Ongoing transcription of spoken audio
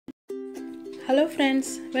Hello friends,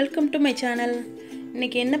 welcome to my channel.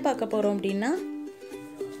 இன்னைக்கு என்ன பார்க்க போறோம் அப்படினா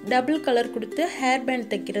டபுள் கலர் கொடுத்து ஹேர் பேண்ட்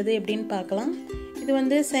தைக்கிறது எப்படின்னு பார்க்கலாம். இது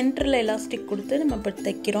வந்து சென்டர்ல எலாஸ்டிக் கொடுத்து நம்ம இப்ப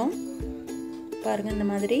தைக்கிறோம். பாருங்க இந்த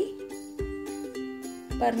மாதிரி.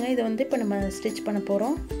 பாருங்க இது வந்து இப்ப நம்ம ஸ்டிட்ச் பண்ண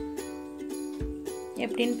போறோம்.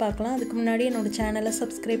 எப்படின்னு பார்க்கலாம். அதுக்கு முன்னாடி என்னோட சேனலை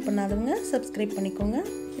சப்ஸ்கிரைப் பண்ணாதவங்க சப்ஸ்கிரைப் பண்ணிக்கோங்க.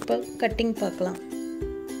 இப்போ கட்டிங் பார்க்கலாம்.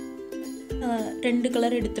 ரெண்டு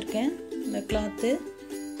கலர் எடுத்துர்க்கேன். இந்த கிளாத்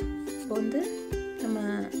இப்போ வந்து நம்ம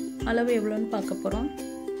அளவு எவ்வளவுன்னு பார்க்க போறோம்.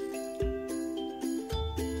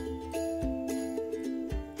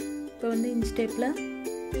 இப்போ வந்து இன்ச் டேப்ல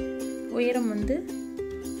உயரம் வந்து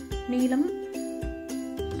நீளம்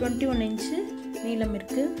 21 இன்ச் நீளம்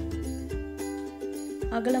இருக்கு.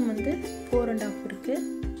 அகலம் வந்து 4.5 இருக்கு.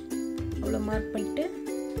 அவ்வளவு மார்க் பண்ணிட்டு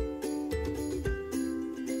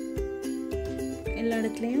எல்லா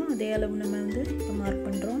இடத்துலயும் அதே அளவு நம்ம வந்து இப்போ மார்க்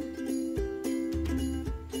பண்றோம்.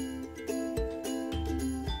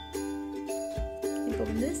 இப்போ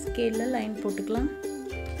வந்து ஸ்கேல்ல லைன் போட்டுக்கலாம்.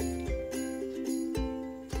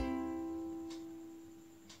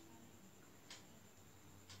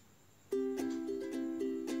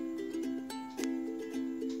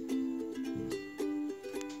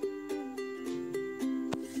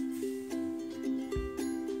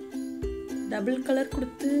 டபுள் கலர்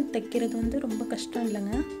கொடுத்து தைக்கிறது வந்து ரொம்ப கஷ்டம்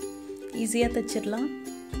இல்லைங்க. ஈஸியா தைச்சிடலாம்.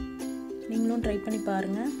 நீங்களும் ட்ரை பண்ணி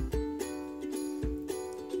பாருங்க.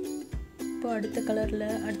 இப்போ அடுத்த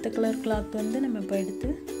கலர் கிளாத் வந்து நம்ம இப்போ எடுத்து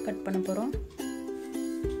கட் பண்ண போறோம்.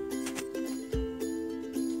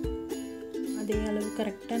 அதே அளவு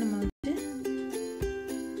கரெக்ட்டா நம்ம வந்து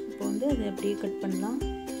இப்போ வந்து அதை அப்படியே கட் பண்ணலாம்.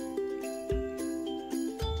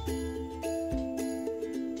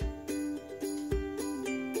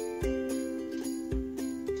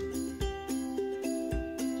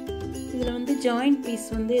 இதுல வந்து ஜாயிண்ட் பீஸ்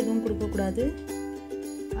வந்து எதுவும் கொடுக்க கூடாது.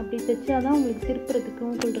 அப்படி தைச்சாதான் உங்களுக்கு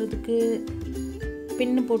திருப்புறதுக்கும் கொள்றதுக்கு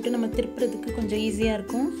பின்னு போட்டு நம்ம திருப்புறதுக்கு கொஞ்சம் ஈஸியா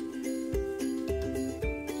இருக்கும்.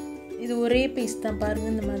 இது ஒரே பீஸ் தான் பாருங்க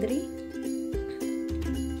இந்த மாதிரி.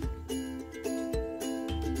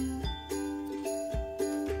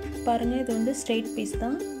 பாருங்க இது வந்து ஸ்ட்ரைட் பீஸ்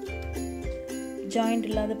தான். ஜாயிண்ட்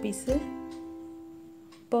இல்லாத பீஸ்.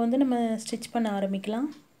 இப்போ வந்து நம்ம ஸ்டிட்ச் பண்ண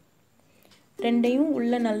ஆரம்பிக்கலாம். ரெண்டையும்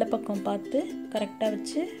உள்ள நல்ல பக்கம் பார்த்து கரெக்ட்டா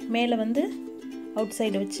வச்சு மேலே வந்து அவுட்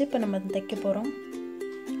சைடு வச்சு இப்போ நம்ம தைக்க போறோம்.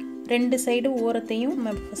 ரெண்டு சைடு ஓரத்தையும்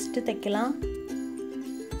நம்ம ஃபர்ஸ்ட் தைக்கலாம்.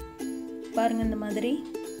 பாருங்க இந்த மாதிரி.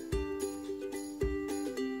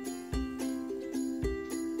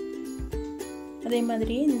 அதே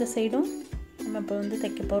மாதிரி இந்த சைடும் நம்ம இப்போ வந்து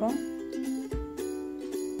தைக்க போறோம்.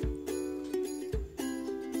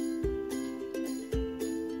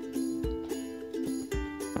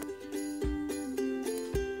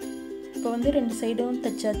 இப்போ வந்து ரெண்டு சைடும்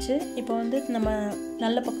தைச்சாச்சு. இப்போ வந்து நம்ம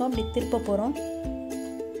நல்ல பக்கம் அப்படி திருப்ப போறோம்.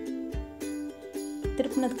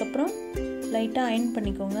 திருப்பினதுக்கு அப்புறம் லைட்டா அயர்ன்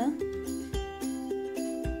பண்ணிக்கோங்க.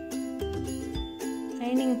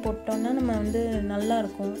 அயர்னிங் போட்டோம்னா நம்ம வந்து நல்லா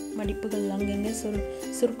இருக்கும். மடிப்புகள் அங்கங்க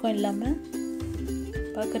சுருக்கம் இல்லாம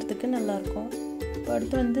பார்க்கிறதுக்கு நல்லா இருக்கும். இப்போ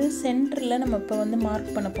அடுத்து வந்து சென்டர்ல நம்ம இப்போ வந்து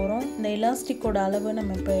மார்க் பண்ண போறோம். இந்த எலாஸ்டிக்கோட அளவு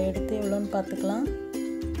நம்ம இப்போ எடுத்து எவ்வளவுன்னு பார்த்துக்கலாம்.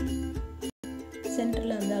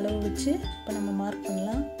 சென்டர்ல அந்த அளவு வச்சு இப்போ நம்ம மார்க்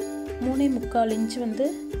பண்ணலாம். 3.25 இன்ச் வந்து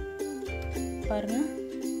பாருங்க.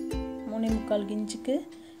 3.25 இன்ச்சுக்கு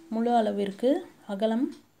முழு அளவு இருக்கு அகலம்.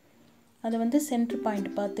 அதை வந்து சென்டர் பாயிண்ட்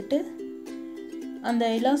பார்த்துட்டு அந்த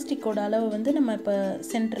எலாஸ்டிக்கோட அளவு வந்து நம்ம இப்போ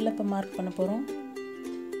சென்டர்ல இப்போ மார்க் பண்ண போறோம்.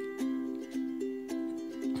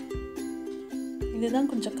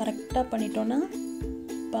 இதுதான் கொஞ்சம் கரெக்டா பண்ணிட்டோம்னா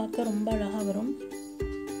பார்க்க ரொம்ப அழகா வரும்.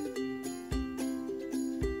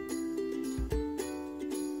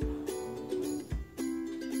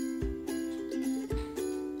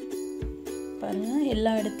 பாருங்க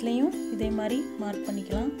எல்லா இடத்துலயும் இதே மாதிரி மார்க்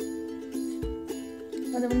பண்ணிக்கலாம்.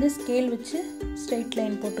 அதை வந்து ஸ்கேல் வச்சு ஸ்ட்ரைட்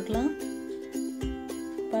லைன் போட்டுக்கலாம்.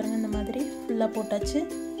 பாருங்க இந்த மாதிரி ஃபுல்லா போட்டாச்சு.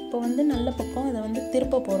 இப்போ வந்து நல்ல பக்கம் அதை வந்து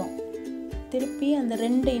திருப்ப போறோம். திருப்பி அந்த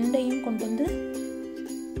ரெண்டு எண்டையும் கொண்டு வந்து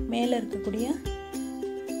மேலே இருக்கக்கூடிய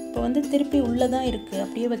இப்போ வந்து திருப்பி உள்ளதான் இருக்கு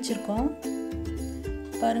அப்படியே வச்சிருக்கோம்.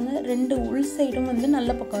 பாருங்க ரெண்டு உள் சைடும் வந்து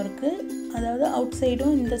நல்ல பக்கம் இருக்கு. அதாவது அவுட்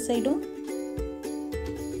சைடும் இந்த சைடும்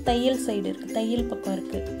தையல் சைடு இருக்கு. தையல் பக்கம்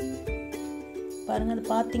இருக்கு. பாருங்க அது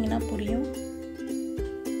பாத்தீங்கன்னா புரியும்.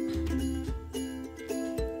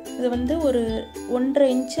 இது வந்து ஒரு 1.5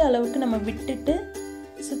 இன்ச் அளவுக்கு நம்ம விட்டுட்டு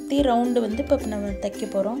சுத்தி ரவுண்ட் வந்து இப்ப நம்ம தைக்க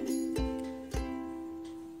போறோம்.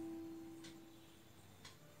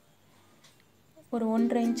 ஒரு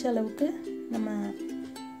 1.5 இன்ச் அளவுக்கு நம்ம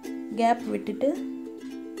கேப் விட்டுட்டு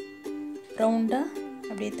ரவுண்டா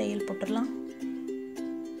அப்படியே தையல் போட்டுறலாம்.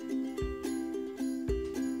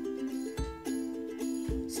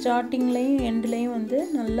 ஸ்டார்டிங்லேயும் எண்ட்லேயும் வந்து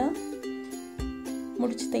நல்லா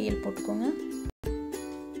முடிச்சு தையல் போட்டுக்கோங்க.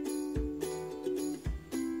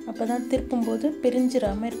 அப்போ தான் திருப்பும்போது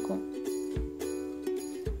பிரிஞ்சிடாமல் இருக்கும்.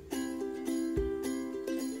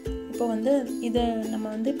 இப்போ வந்து இதை நம்ம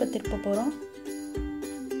வந்து இப்போ திருப்ப போகிறோம்.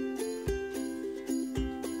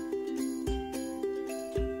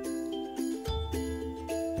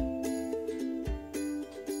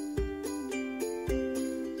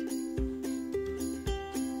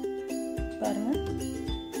 பாருங்க,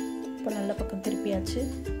 இப்போ நல்ல பக்கம் திருப்பியாச்சு.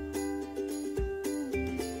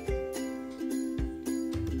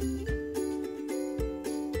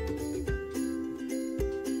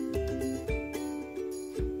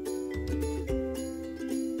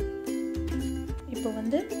 இப்போ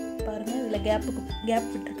வந்து பாருங்கள், இதில் கேப்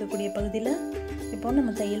விட்டுருக்கக்கூடிய பகுதியில் இப்போ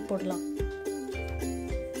நம்ம தையல் போடலாம்.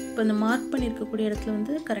 இப்போ இந்த மார்க் பண்ணியிருக்கக்கூடிய இடத்துல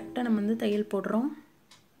வந்து கரெக்டாக நம்ம வந்து தையல் போடுறோம்.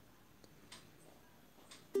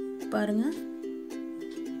 பாருங்கள்,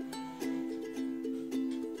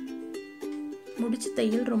 முடிச்சு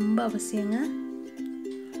தையல் ரொம்ப அவசியங்க.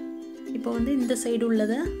 இப்போ வந்து இந்த சைடு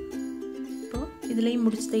உள்ளதை இப்போ இதுலேயும்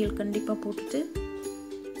முடிச்சு தையல் கண்டிப்பாக போட்டுட்டு,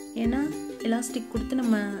 ஏன்னா எலாஸ்டிக் கொடுத்து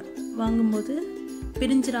நம்ம வாங்கும்போது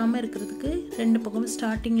பிரிஞ்சிடாமல் இருக்கிறதுக்கு 2 பக்கமும்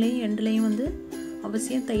ஸ்டார்டிங்லேயும் எண்ட்லேயும் வந்து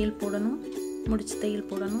அவசியம் தையல் போடணும், முடிச்சு தையல்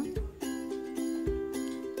போடணும்.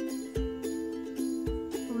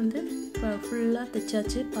 இப்போ வந்து இப்போ ஃபுல்லாக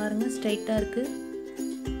தைச்சாச்சு. பாருங்கள், ஸ்ட்ரைட்டாக இருக்குது.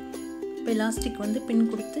 இப்போ எலாஸ்டிக் வந்து பின்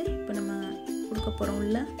கொடுத்து இப்போ நம்ம கொடுக்க போகிறோம்.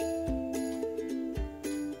 உள்ள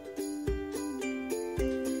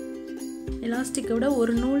எலாஸ்டிக்கை விட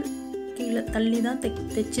ஒரு நூல் கீழே தள்ளி தான்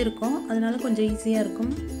தைச்சிருக்கோம், அதனால கொஞ்சம் ஈஸியாக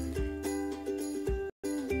இருக்கும்.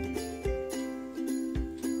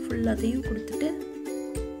 ஃபுல்லாத்தையும் கொடுத்துட்டு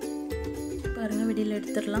பாருங்கள், வெளியில்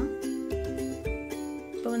எடுத்துடலாம்.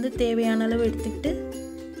 இப்போ வந்து தேவையான அளவு எடுத்துக்கிட்டு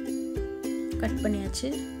கட் பண்ணியாச்சு.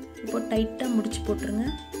 இப்போ டைட்டாக முடிச்சு போட்டுருங்க.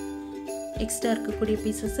 எக்ஸ்ட்ரா இருக்கக்கூடிய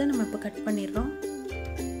பீசஸை நம்ம இப்போ கட் பண்ணிடுறோம்.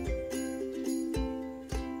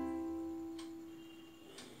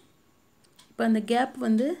 இப்போ அந்த கேப்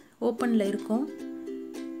வந்து ஓப்பனில் இருக்கும்.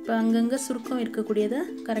 இப்போ அங்கங்கே சுருக்கம் இருக்கக்கூடியதை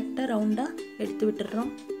கரெக்டாக ரவுண்டாக எடுத்து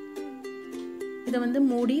விட்டுடுறோம். இதை வந்து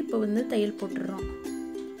மூடி இப்போ வந்து தையல் போட்டுடுறோம்.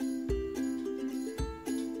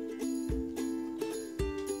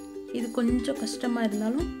 இது கொஞ்சம் கஷ்டமாக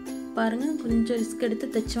இருந்தாலும் பாருங்கள், கொஞ்சம் ரிஸ்க் எடுத்து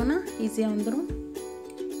தைச்சோன்னா ஈஸியாக வந்துடும்.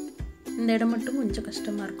 இந்த இடம் மட்டும் கொஞ்சம்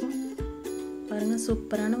கஷ்டமாக இருக்கும். பாருங்கள்,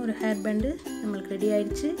 சூப்பரான ஒரு ஹேர் பேண்டு நம்மளுக்கு ரெடி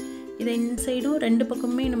ஆயிடுச்சு. இதை இன்சைடும் 2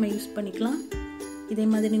 பக்கமுமே நம்ம யூஸ் பண்ணிக்கலாம். இதே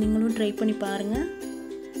மாதிரி நீங்களும் ட்ரை பண்ணி பாருங்கள்.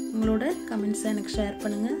 உங்களோட கமெண்ட்ஸை எனக்கு ஷேர்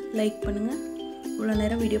பண்ணுங்கள், லைக் பண்ணுங்கள். இவ்வளோ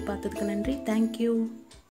நேரம் வீடியோ பார்த்ததுக்கு நன்றி. தேங்க்யூ.